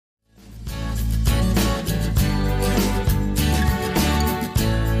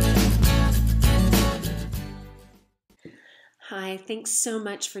Hi, thanks so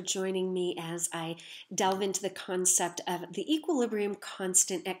much for joining me as I delve into the concept of the equilibrium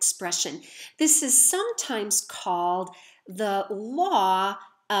constant expression. This is sometimes called the law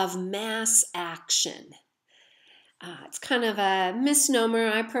of mass action. It's kind of a misnomer.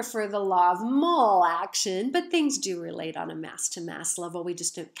 I prefer the law of mole action, but things do relate on a mass-to-mass level. We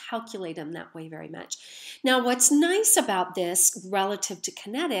just don't calculate them that way very much. Now, what's nice about this relative to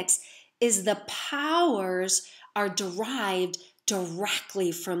kinetics is the powers are derived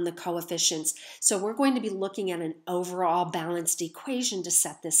directly from the coefficients. So we're going to be looking at an overall balanced equation to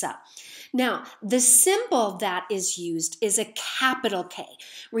set this up. Now, the symbol that is used is a capital K.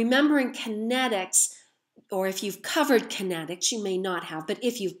 Remember in kinetics, or if you've covered kinetics, you may not have, but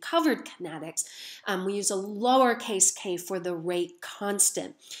if you've covered kinetics, we use a lowercase k for the rate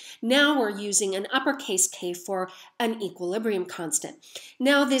constant. Now we're using an uppercase K for an equilibrium constant.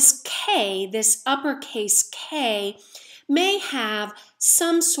 Now this K, this uppercase K, may have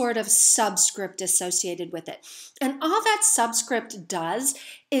some sort of subscript associated with it. And all that subscript does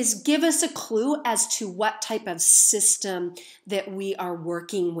is give us a clue as to what type of system that we are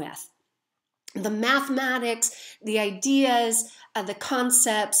working with. The mathematics, the ideas, the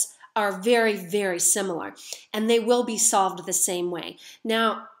concepts are very, very similar, and they will be solved the same way.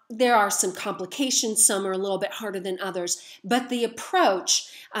 Now, there are some complications. Some are a little bit harder than others, but the approach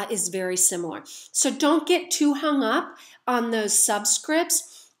is very similar. So don't get too hung up on those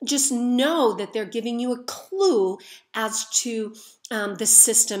subscripts. Just know that they're giving you a clue as to the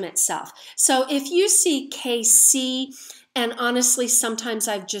system itself. So if you see KC, and honestly, sometimes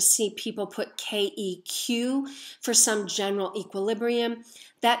I've just seen people put KEQ for some general equilibrium.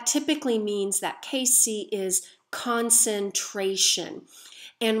 That typically means that KC is concentration.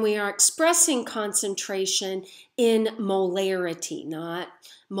 And we are expressing concentration in molarity, not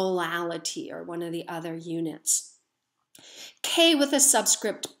molality or one of the other units. K with a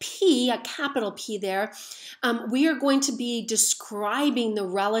subscript P, a capital P there, we are going to be describing the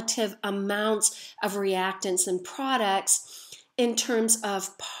relative amounts of reactants and products in terms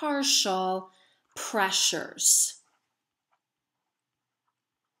of partial pressures.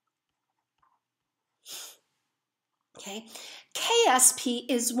 Okay, KSP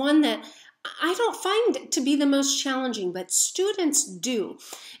is one that I don't find to be the most challenging, but students do.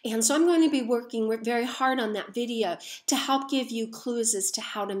 And so I'm going to be working very hard on that video to help give you clues as to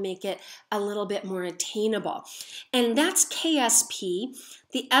how to make it a little bit more attainable. And that's KSP.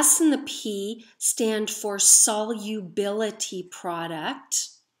 The S and the P stand for solubility product.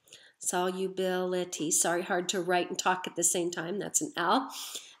 Solubility, sorry, hard to write and talk at the same time. That's an L.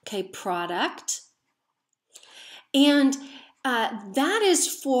 Okay, product. And that is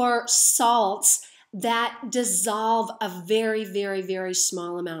for salts that dissolve a very, very, very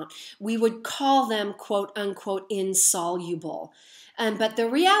small amount. We would call them, quote unquote, insoluble. But the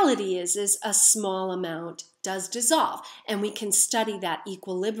reality is a small amount does dissolve. And we can study that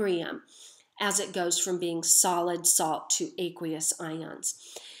equilibrium as it goes from being solid salt to aqueous ions.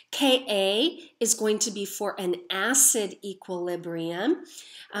 Ka is going to be for an acid equilibrium.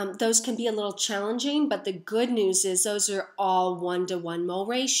 Those can be a little challenging, but the good news is those are all 1-to-1 mole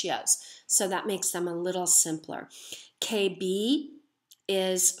ratios, so that makes them a little simpler. Kb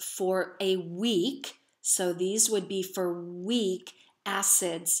is for a weak, so these would be for weak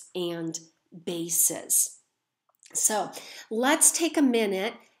acids and bases. So let's take a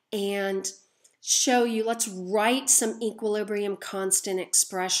minute and show you, let's write some equilibrium constant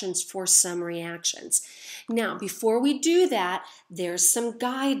expressions for some reactions. Now, before we do that, there's some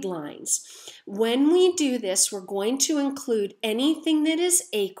guidelines. When we do this, we're going to include anything that is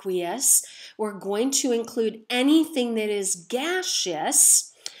aqueous, we're going to include anything that is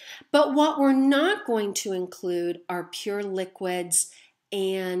gaseous, but what we're not going to include are pure liquids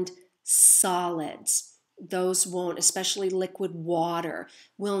and solids. Those won't, especially liquid water,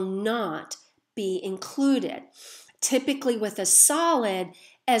 will not be included. Typically with a solid,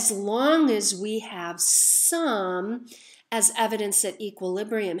 as long as we have some as evidence that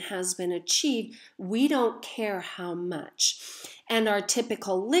equilibrium has been achieved, we don't care how much. And our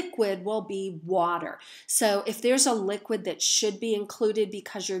typical liquid will be water. So if there's a liquid that should be included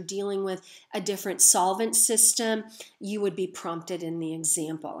because you're dealing with a different solvent system, you would be prompted in the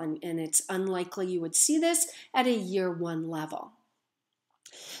example. And it's unlikely you would see this at a year 1 level.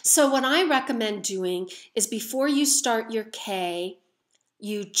 So what I recommend doing is before you start your K,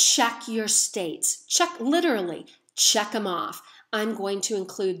 you check your states. Literally, check them off. I'm going to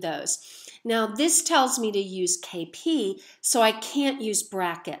include those. Now this tells me to use Kp, so I can't use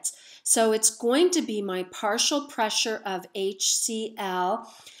brackets. So it's going to be my partial pressure of HCl,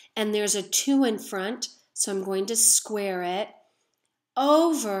 and there's a 2 in front, so I'm going to square it.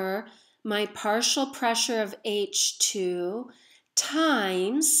 over my partial pressure of H2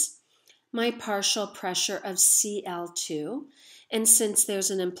 times my partial pressure of Cl2. And since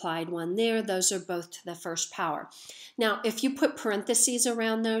there's an implied one there, those are both to the first power. Now, if you put parentheses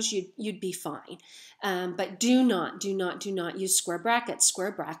around those, you'd be fine. But do not use square brackets.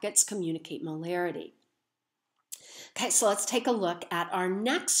 Square brackets communicate molarity. Okay, so let's take a look at our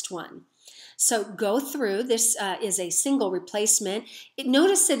next one. So go through, this is a single replacement.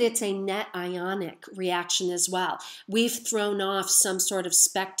 Notice that it's a net ionic reaction as well. We've thrown off some sort of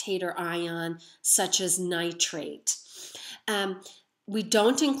spectator ion, such as nitrate. We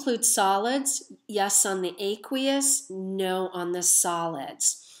don't include solids. Yes on the aqueous, no on the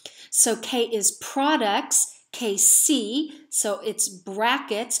solids. So K is products, KC, so it's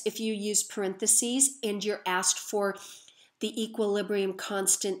brackets if you use parentheses and you're asked for the equilibrium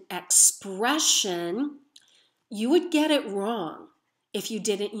constant expression, you would get it wrong if you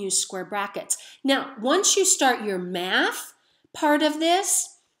didn't use square brackets. Now, once you start your math part of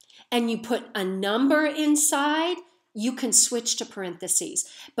this and you put a number inside, you can switch to parentheses.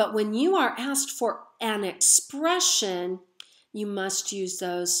 But when you are asked for an expression, you must use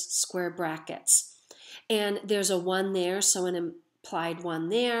those square brackets. And there's a 1 there, so an implied 1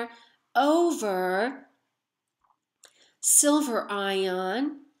 there, over silver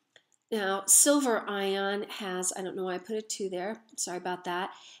ion. Now, silver ion has, I don't know why I put a 2 there, sorry about that,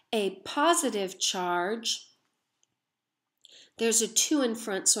 a positive charge. There's a 2 in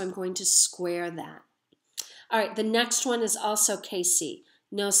front, so I'm going to square that. All right, the next one is also Kc.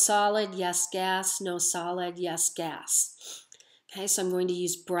 No solid, yes gas, no solid, yes gas. Okay, so I'm going to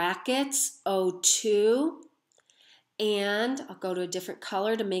use brackets, O2, and I'll go to a different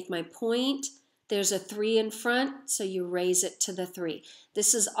color to make my point. There's a 3 in front, so you raise it to the 3.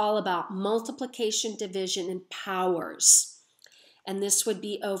 This is all about multiplication, division, and powers. And this would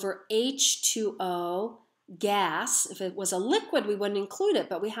be over H2O gas. If it was a liquid, we wouldn't include it,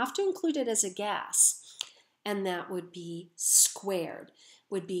 but we have to include it as a gas. And that would be squared,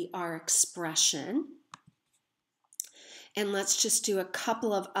 would be our expression. And let's just do a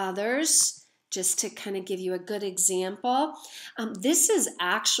couple of others, just to kind of give you a good example. This is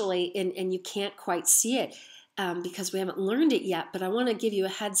actually, and you can't quite see it because we haven't learned it yet, but I want to give you a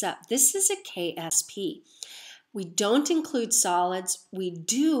heads up. This is a KSP. We don't include solids. We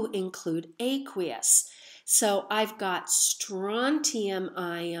do include aqueous. So I've got strontium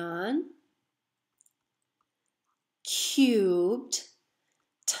ion cubed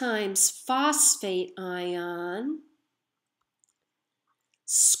times phosphate ion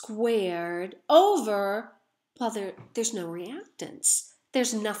squared over, well, there's no reactants.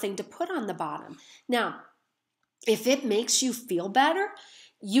 There's nothing to put on the bottom. Now, if it makes you feel better,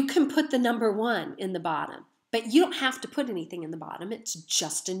 you can put the number 1 in the bottom, but you don't have to put anything in the bottom. It's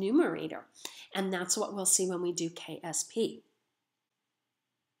just a numerator. And that's what we'll see when we do KSP.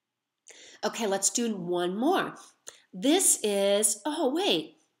 Okay, let's do one more. This is, oh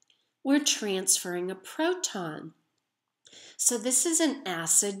wait, we're transferring a proton. So this is an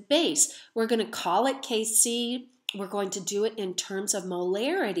acid base. We're going to call it Kc. We're going to do it in terms of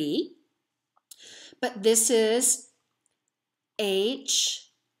molarity. But this is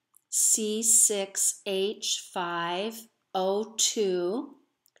HC6H5O2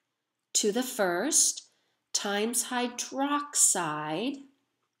 to the first times hydroxide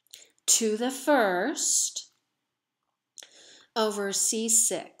to the first over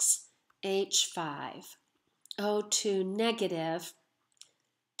C6H5O2 negative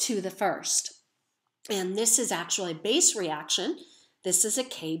to the first. And this is actually a base reaction. This is a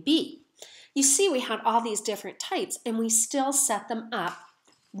KB. You see, we had all these different types, and we still set them up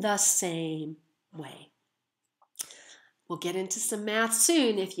the same way. We'll get into some math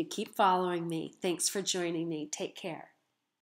soon if you keep following me. Thanks for joining me. Take care.